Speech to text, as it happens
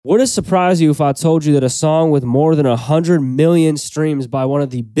Would it surprise you if I told you that a song with more than 100 million streams by one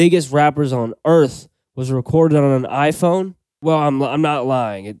of the biggest rappers on earth was recorded on an iPhone? Well, I'm not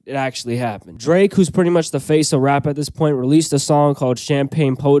lying. It actually happened. Drake, who's pretty much the face of rap at this point, released a song called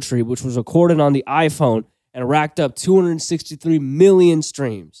Champagne Poetry, which was recorded on the iPhone and racked up 263 million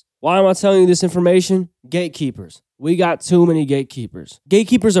streams. Why am I telling you this information? Gatekeepers. We got too many gatekeepers.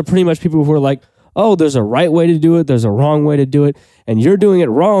 Gatekeepers are pretty much people who are like, oh, there's a right way to do it, there's a wrong way to do it, and you're doing it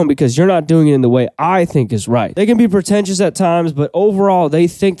wrong because you're not doing it in the way I think is right. They can be pretentious at times, but overall, they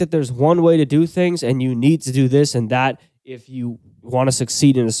think that there's one way to do things, and you need to do this and that if you want to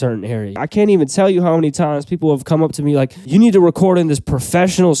succeed in a certain area. I can't even tell you how many times people have come up to me like, you need to record in this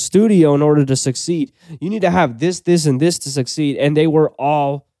professional studio in order to succeed. You need to have this, this, and this to succeed, and they were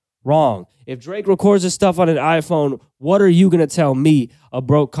all wrong. If Drake records his stuff on an iPhone, what are you going to tell me, a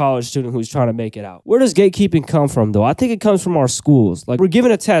broke college student who's trying to make it out? Where does gatekeeping come from, though? I think it comes from our schools. Like, we're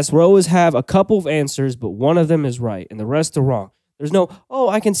given a test. We always have a couple of answers, but one of them is right, and the rest are wrong. There's no, oh,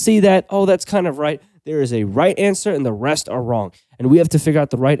 I can see that. Oh, that's kind of right. There is a right answer, and the rest are wrong. And we have to figure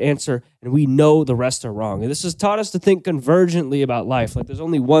out the right answer, and we know the rest are wrong. And this has taught us to think convergently about life. Like, there's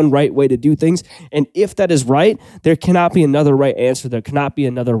only one right way to do things. And if that is right, there cannot be another right answer. There cannot be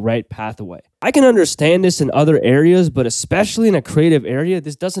another right pathway. I can understand this in other areas, but especially in a creative area,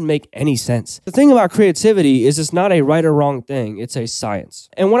 this doesn't make any sense. The thing about creativity is it's not a right or wrong thing. It's a science.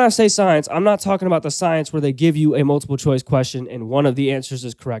 And when I say science, I'm not talking about the science where they give you a multiple choice question and one of the answers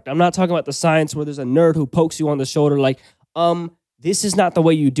is correct. I'm not talking about the science where there's a nerd who pokes you on the shoulder like, this is not the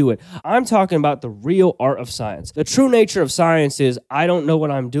way you do it. I'm talking about the real art of science. The true nature of science is I don't know what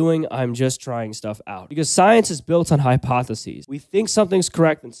I'm doing. I'm just trying stuff out. Because science is built on hypotheses. We think something's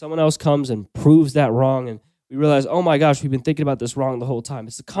correct and someone else comes and proves that wrong. And we realize, oh my gosh, we've been thinking about this wrong the whole time.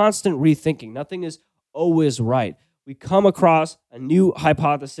 It's a constant rethinking. Nothing is always right. We come across a new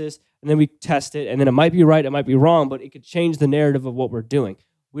hypothesis and then we test it. And then it might be right, it might be wrong, but it could change the narrative of what we're doing.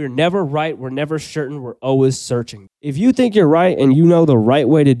 We're never right. We're never certain. We're always searching. If you think you're right and you know the right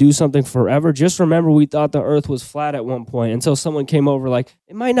way to do something forever, just remember we thought the earth was flat at one point until someone came over like,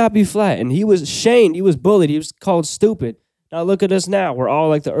 it might not be flat. And he was shamed. He was bullied. He was called stupid. Now look at us now. We're all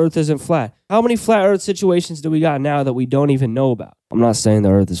like the earth isn't flat. How many flat earth situations do we got now that we don't even know about? I'm not saying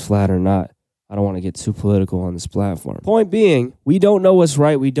the earth is flat or not. I don't want to get too political on this platform. Point being, we don't know what's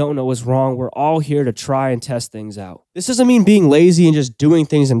right. We don't know what's wrong. We're all here to try and test things out. This doesn't mean being lazy and just doing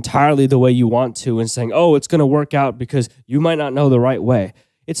things entirely the way you want to and saying, oh, it's going to work out because you might not know the right way.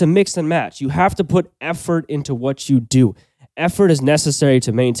 It's a mix and match. You have to put effort into what you do. Effort is necessary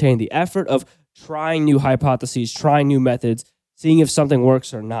to maintain the effort of trying new hypotheses, trying new methods, seeing if something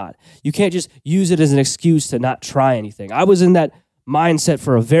works or not. You can't just use it as an excuse to not try anything. I was in that mindset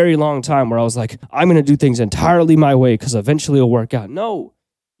for a very long time where I was like, I'm going to do things entirely my way because eventually it'll work out. No,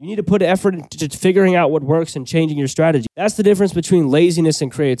 you need to put effort into figuring out what works and changing your strategy. That's the difference between laziness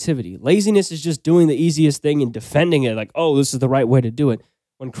and creativity. Laziness is just doing the easiest thing and defending it like, oh, this is the right way to do it.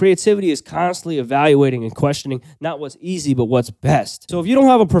 When creativity is constantly evaluating and questioning not what's easy, but what's best. So if you don't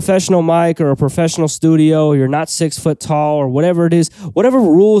have a professional mic or a professional studio, or you're not 6 foot tall or whatever it is, whatever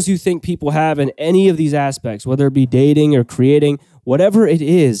rules you think people have in any of these aspects, whether it be dating or creating, whatever it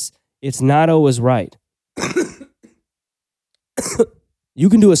is, it's not always right. You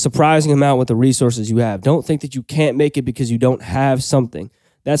can do a surprising amount with the resources you have. Don't think that you can't make it because you don't have something.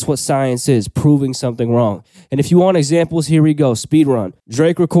 That's what science is, proving something wrong. And if you want examples, here we go. Speed run.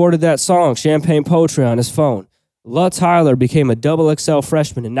 Drake recorded that song, Champagne Poetry, on his phone. La Tyler became a XXL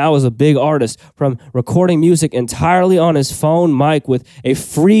freshman and now is a big artist from recording music entirely on his phone mic with a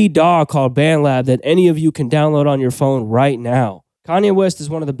free DAW called BandLab that any of you can download on your phone right now. Kanye West is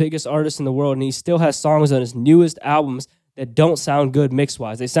one of the biggest artists in the world, and he still has songs on his newest albums that don't sound good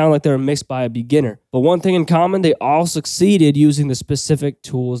mix-wise. They sound like they were mixed by a beginner. But one thing in common, they all succeeded using the specific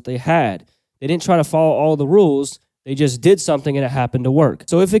tools they had. They didn't try to follow all the rules. They just did something and it happened to work.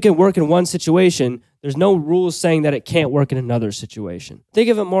 So if it can work in one situation, there's no rules saying that it can't work in another situation. Think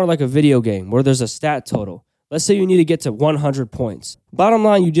of it more like a video game where there's a stat total. Let's say you need to get to 100 points. Bottom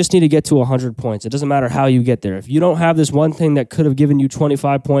line, you just need to get to 100 points. It doesn't matter how you get there. If you don't have this one thing that could have given you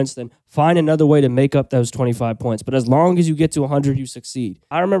 25 points, then find another way to make up those 25 points. But as long as you get to 100, you succeed.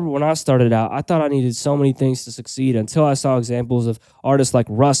 I remember when I started out, I thought I needed so many things to succeed until I saw examples of artists like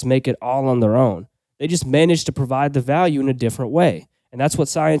Russ make it all on their own. They just managed to provide the value in a different way. And that's what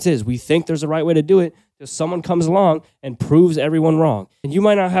science is. We think there's a right way to do it till someone comes along and proves everyone wrong. And you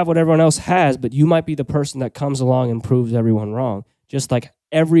might not have what everyone else has, but you might be the person that comes along and proves everyone wrong, just like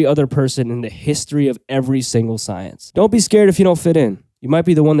every other person in the history of every single science. Don't be scared if you don't fit in. You might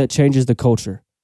be the one that changes the culture.